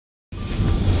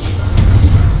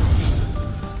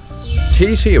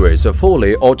T-Series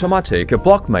fully automatic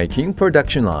block-making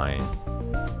production line.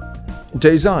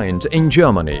 Designed in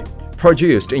Germany,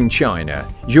 produced in China,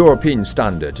 European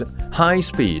standard, high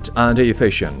speed and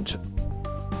efficient.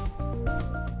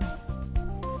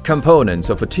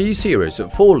 Components of a T-Series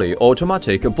fully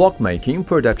automatic block-making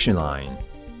production line.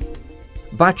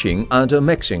 Batching and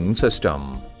mixing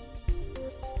system.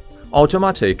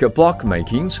 Automatic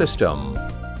block-making system.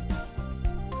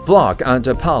 Block and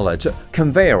pallet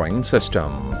conveying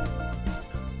system.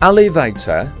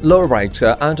 Elevator,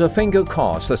 lowerator and finger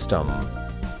car system.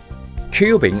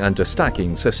 Cubing and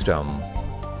stacking system.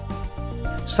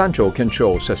 Central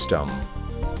control system.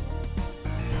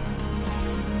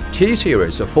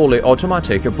 T-Series fully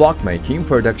automatic block-making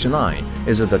production line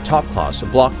is the top-class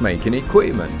block-making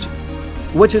equipment,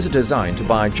 which is designed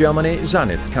by Germany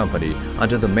Zenith Company,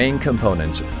 and the main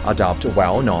components adopt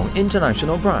well-known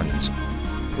international brands,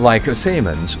 like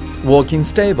Siemens, working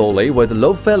stably with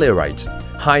low failure rate,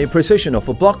 high precision of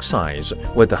block size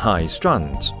with high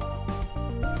strength.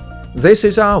 This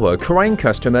is our current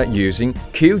customer using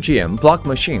QGM block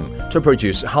machine to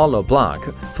produce hollow block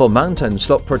for mountain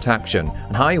slope protection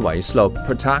and highway slope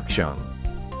protection.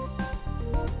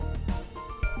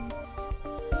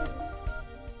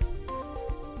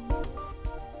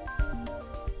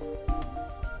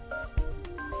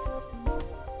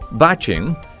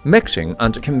 Batching, mixing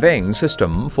and conveying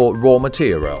system for raw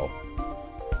material.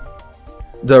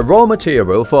 The raw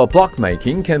material for block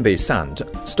making can be sand,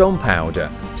 stone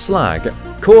powder, slag,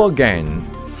 coal gun,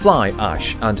 fly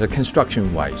ash and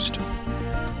construction waste.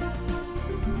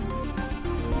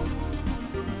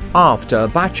 After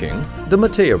batching, the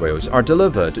materials are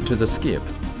delivered to the skip.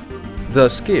 The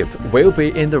skip will be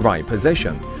in the right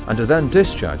position and then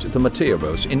discharge the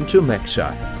materials into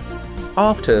mixer.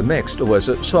 After mixed with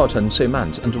certain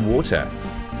cement and water,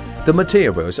 the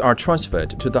materials are transferred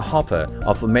to the hopper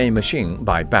of main machine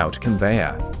by belt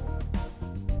conveyor.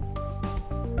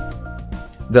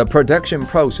 The production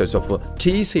process of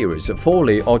T-Series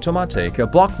fully automatic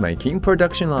block-making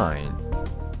production line.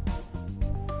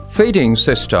 Feeding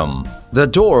system. The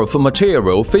door of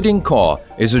material feeding core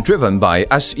is driven by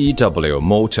SEW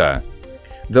motor.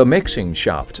 The mixing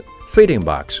shaft, feeding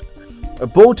box,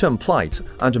 bottom plate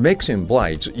and mixing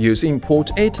blades use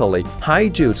import Italy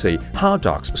high-duty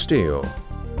Hardox steel.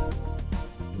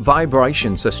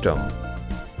 Vibration system.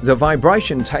 The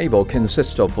vibration table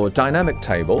consists of a dynamic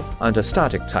table and a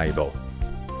static table,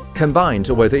 combined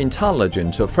with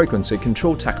intelligent frequency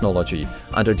control technology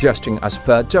and adjusting as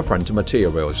per different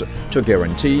materials to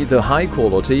guarantee the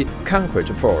high-quality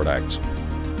concrete product.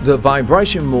 The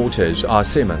vibration motors are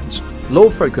Siemens,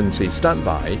 low-frequency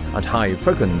standby and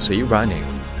high-frequency running.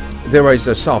 There is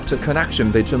a soft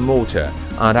connection between motor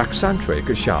and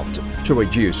eccentric shaft to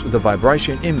reduce the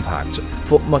vibration impact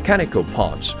for mechanical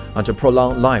parts and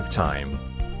prolong lifetime.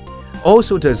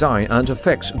 Also design and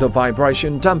fix the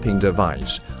vibration damping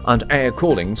device and air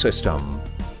cooling system.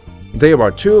 There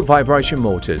are two vibration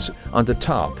motors on the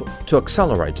top to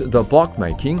accelerate the block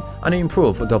making and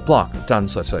improve the block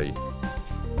density.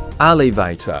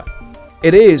 Elevator.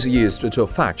 It is used to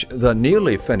fetch the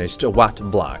newly finished wet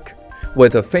block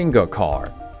with a finger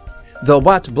car. The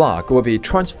wet block will be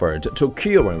transferred to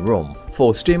curing room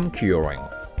for steam curing.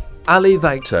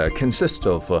 Elevator consists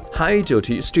of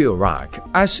high-duty steel rack,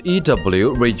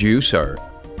 SEW reducer,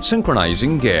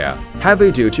 synchronizing gear,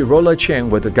 heavy-duty roller chain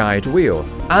with a guide wheel,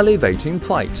 elevating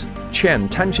plate, chain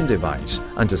tension device,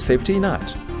 and a safety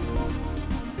net.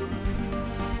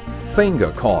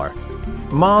 Finger car.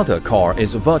 Mother car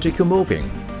is vertical moving,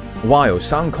 while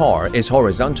son car is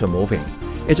horizontal moving.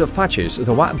 It fetches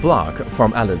the wet block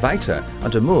from elevator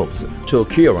and moves to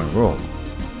curing room.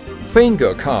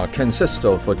 Finger car consists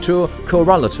of two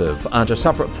correlative and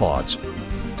separate parts,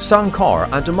 son car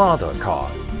and mother car.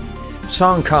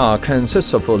 Son car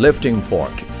consists of a lifting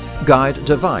fork, guide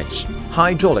device,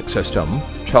 hydraulic system,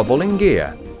 traveling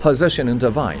gear, positioning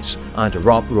device, and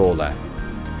rope roller.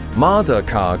 Mother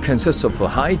car consists of a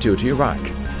high-duty rack,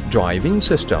 driving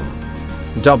system,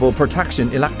 double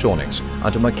protection electronics,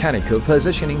 and mechanical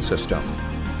positioning system.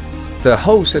 The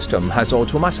whole system has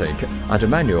automatic and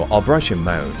manual operation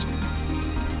modes.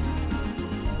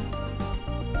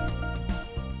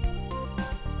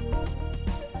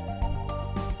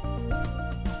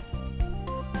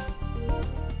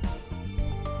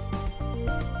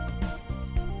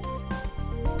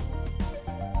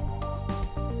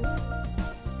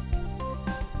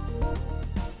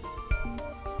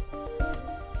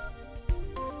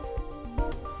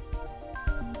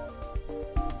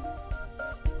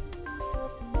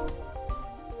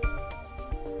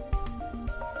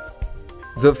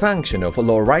 The function of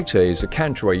lowrider is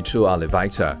contrary to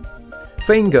elevator.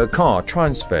 Finger car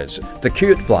transfers the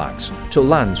cured blocks to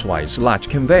lengthwise latch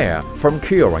conveyor from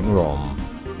curing room.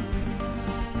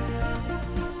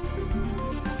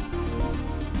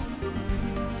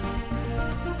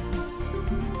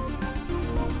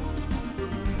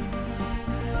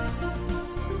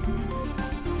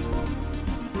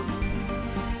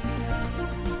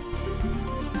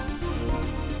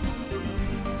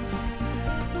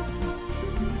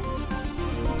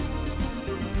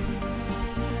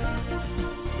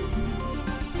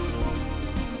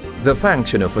 The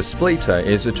function of a splitter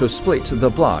is to split the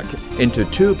block into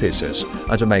two pieces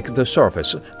and make the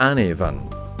surface uneven.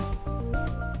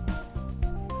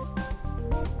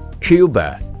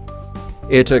 Cuber.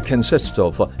 It consists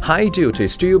of a high-duty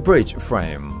steel bridge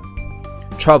frame,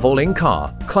 traveling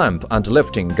car, clamp and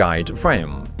lifting guide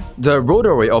frame. The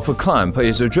rotary of a clamp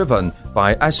is driven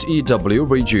by SEW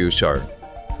reducer,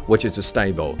 which is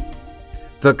stable.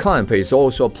 The clamp is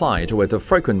also applied with the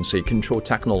frequency control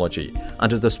technology,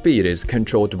 and the speed is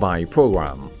controlled by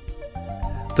program.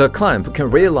 The clamp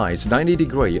can realize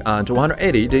 90-degree and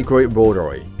 180-degree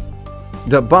rotary.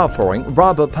 The buffering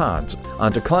rubber pads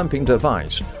and clamping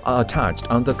device are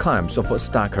attached on the clamps of a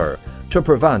stacker to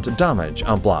prevent damage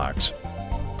on blocks.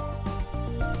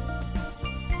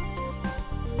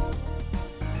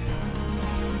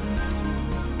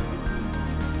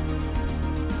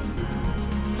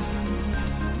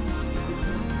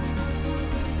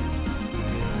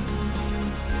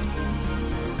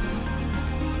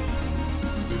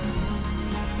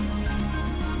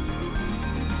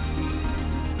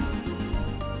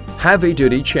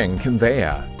 Heavy-duty chain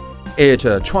conveyor. It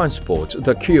transports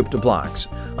the cubed blocks,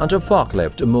 and a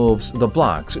forklift moves the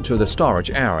blocks to the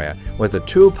storage area with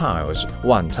 2 piles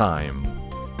one time.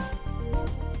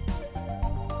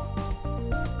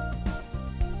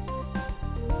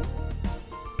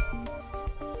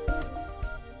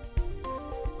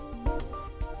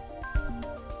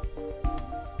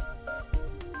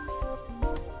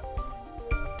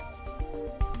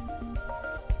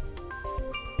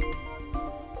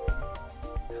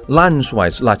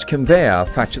 Lengthwise latch conveyor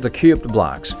fetch the cubed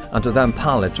blocks and then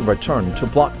pallet return to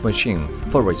block machine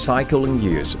for recycling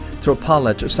use through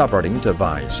pallet separating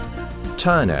device,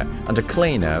 turner and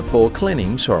cleaner for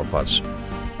cleaning surface.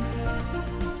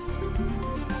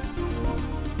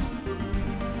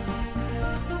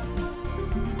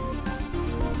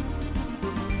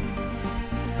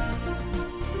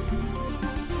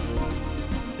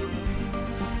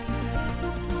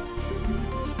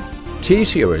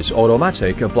 T-series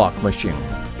automatic block machine.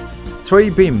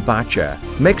 3-beam batcher,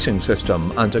 mixing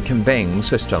system and conveying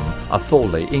system are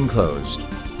fully enclosed.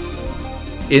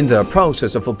 In the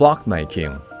process of block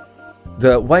making,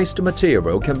 the waste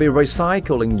material can be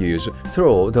recycled and used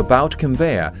through the belt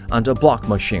conveyor and a block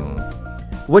machine,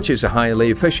 which is highly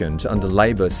efficient and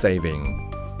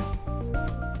labor-saving.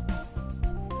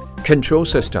 Control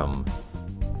system.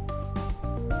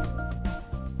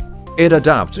 It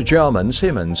adapts German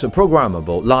Siemens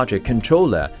Programmable Logic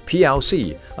Controller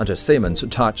 (PLC) and a Siemens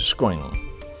touch screen,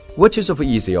 which is of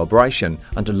easy operation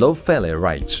and low failure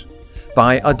rate.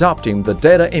 By adopting the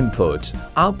data input,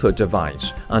 output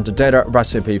device, and data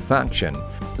recipe function,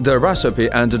 the recipe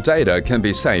and data can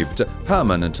be saved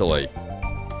permanently.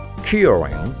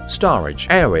 Curing, storage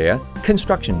area,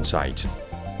 construction site.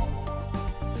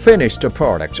 Finished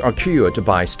products are cured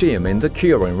by steam in the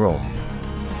curing room,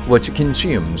 which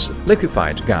consumes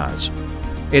liquefied gas.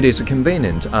 It is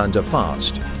convenient and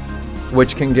fast,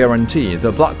 which can guarantee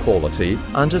the block quality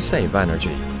and save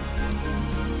energy.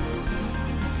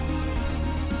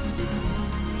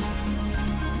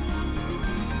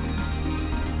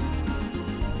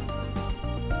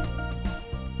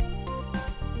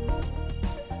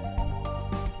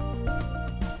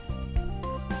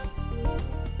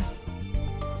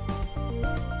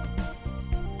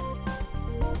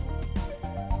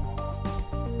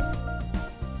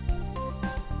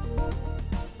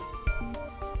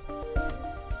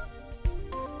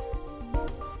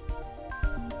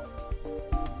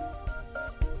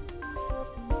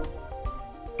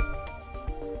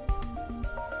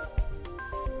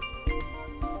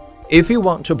 If you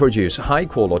want to produce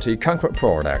high-quality concrete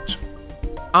products,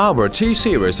 our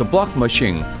T-Series block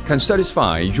machine can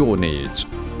satisfy your needs.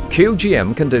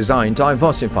 QGM can design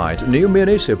diversified new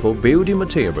municipal building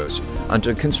materials and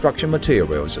construction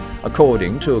materials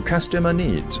according to customer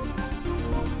needs.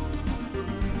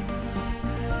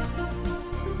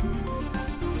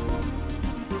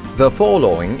 The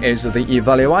following is the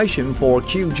evaluation for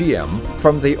QGM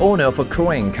from the owner of a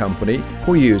crane company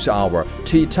who use our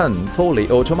T10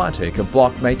 fully automatic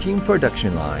block making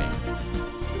production line.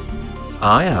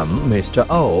 I am Mr.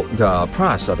 O, the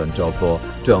president of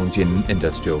Dongjin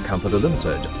Industrial Company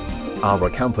Limited. Our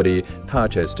company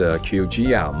purchased a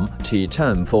QGM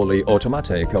T10 fully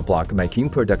automatic block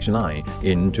making production line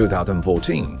in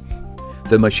 2014.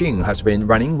 The machine has been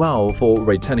running well for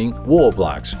returning wall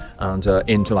blocks and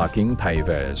interlocking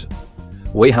pavers.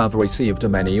 We have received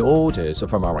many orders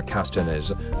from our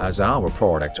customers as our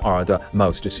products are the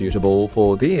most suitable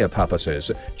for their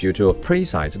purposes due to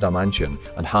precise dimension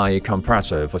and high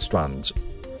compressive strength.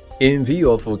 In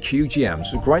view of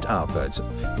QGM's great efforts,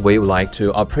 we would like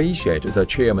to appreciate the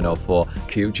chairman of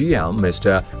QGM,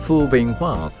 Mr. Fu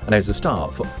Binghuang, and his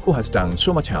staff, who has done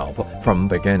so much help from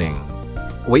beginning.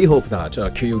 We hope that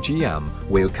QGM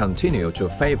will continue to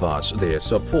favor us their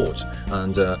support,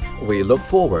 and we look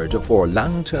forward for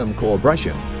long-term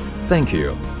cooperation. Thank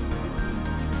you.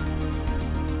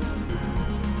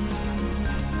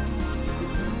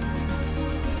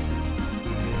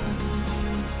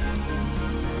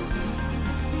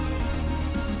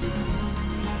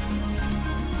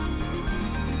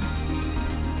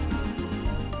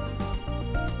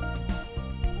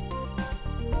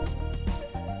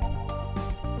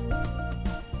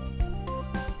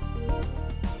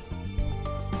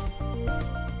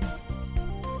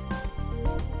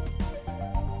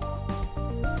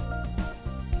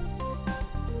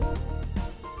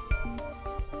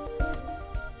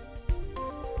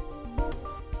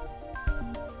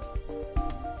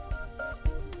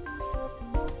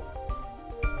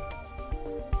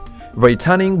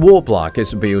 Returning wall block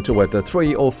is built with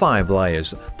 3 or 5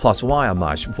 layers plus wire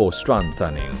mesh for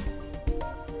strengthening.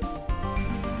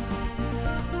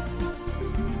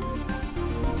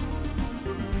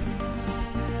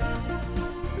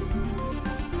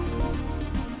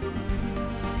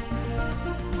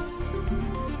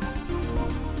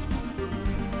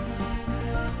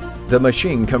 The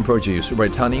machine can produce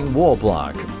returning wall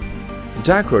block,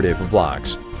 decorative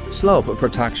blocks, slope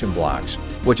protection blocks,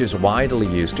 which is widely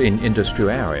used in industrial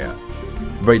area,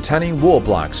 returning wall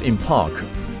blocks in park,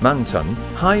 mountain,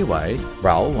 highway,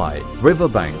 railway,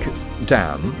 riverbank,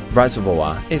 dam,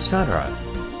 reservoir, etc.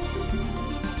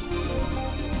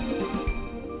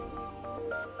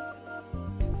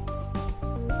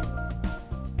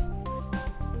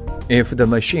 If the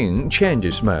machine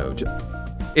changes mode,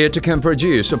 it can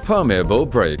produce a permeable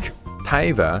brick,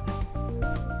 paver,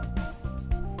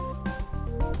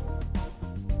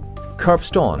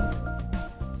 curbstone,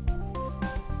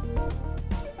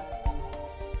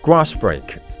 grass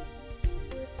brick,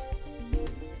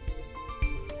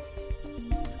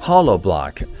 hollow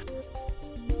block,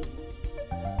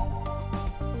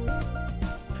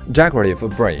 decorative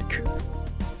brick,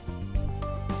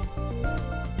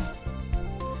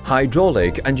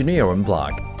 hydraulic engineering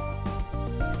block,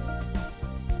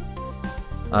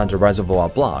 and reservoir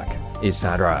block,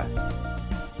 etc.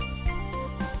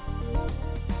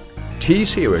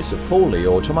 T-Series fully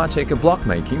automatic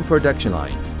block-making production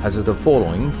line has the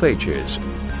following features: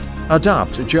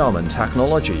 adopt German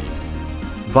technology.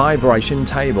 Vibration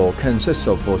table consists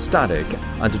of static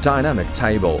and dynamic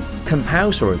table,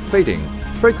 compulsory feeding,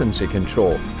 frequency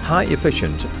control,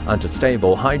 high-efficient and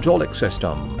stable hydraulic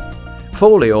system,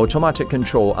 fully automatic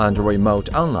control and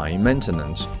remote online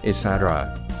maintenance,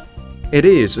 etc. It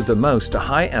is the most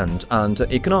high-end and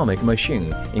economic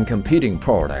machine in competing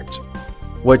product,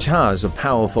 which has a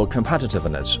powerful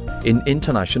competitiveness in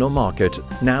international market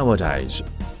nowadays.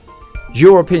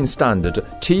 European standard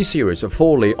T-Series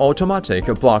fully automatic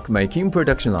block-making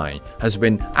production line has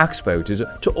been exported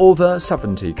to over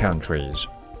 70 countries.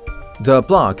 The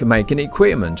block-making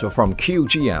equipment from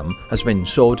QGM has been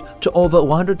sold to over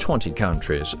 120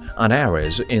 countries and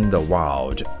areas in the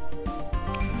world.